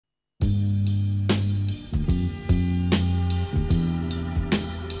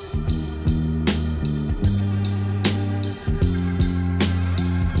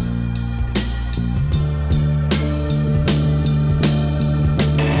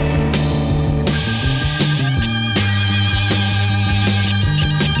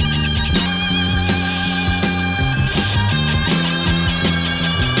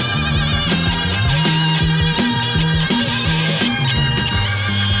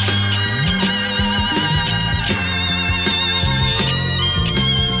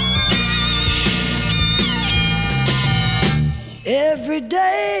Every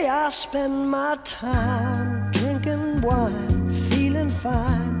day I spend my time drinking wine, feeling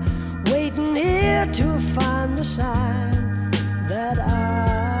fine, waiting here to find the sign that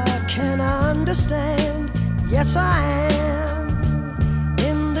I can understand. Yes, I am.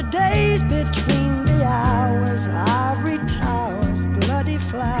 In the days between the hours, ivory towers, bloody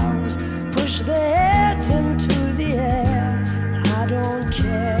flowers push their heads into the air. I don't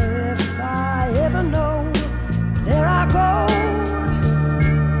care if I ever know. There I go.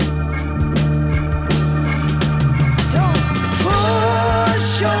 Don't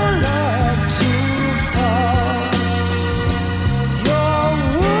push your love too far. Your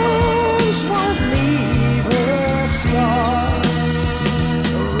wounds won't leave a scar.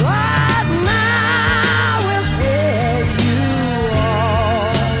 Right now is where you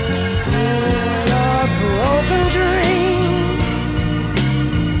are, in a broken dream.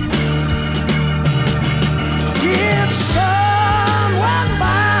 Did someone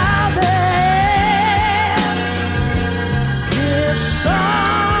buy the hand? Did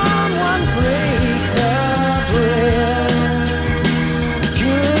someone break the bread?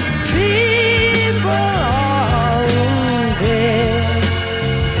 Good people are in bed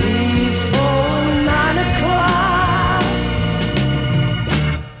before 9 o'clock.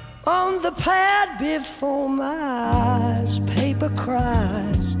 On the pad before my eyes, paper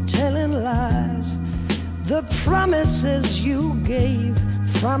cries, telling lies. The promises you gave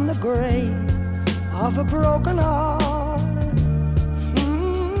from the grave of a broken heart.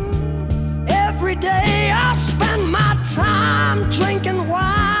 Every day I spend my time drinking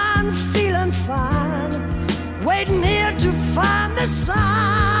wine, feeling fine, waiting here to find the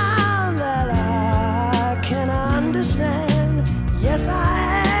sign that I can understand. Yes, I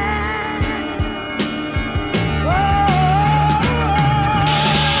am.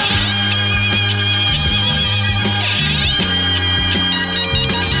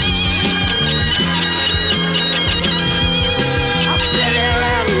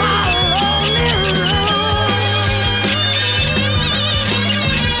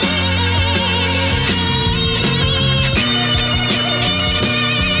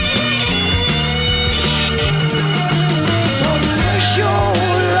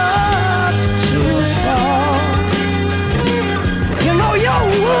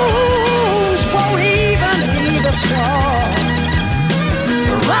 Scar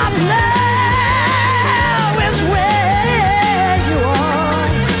right now.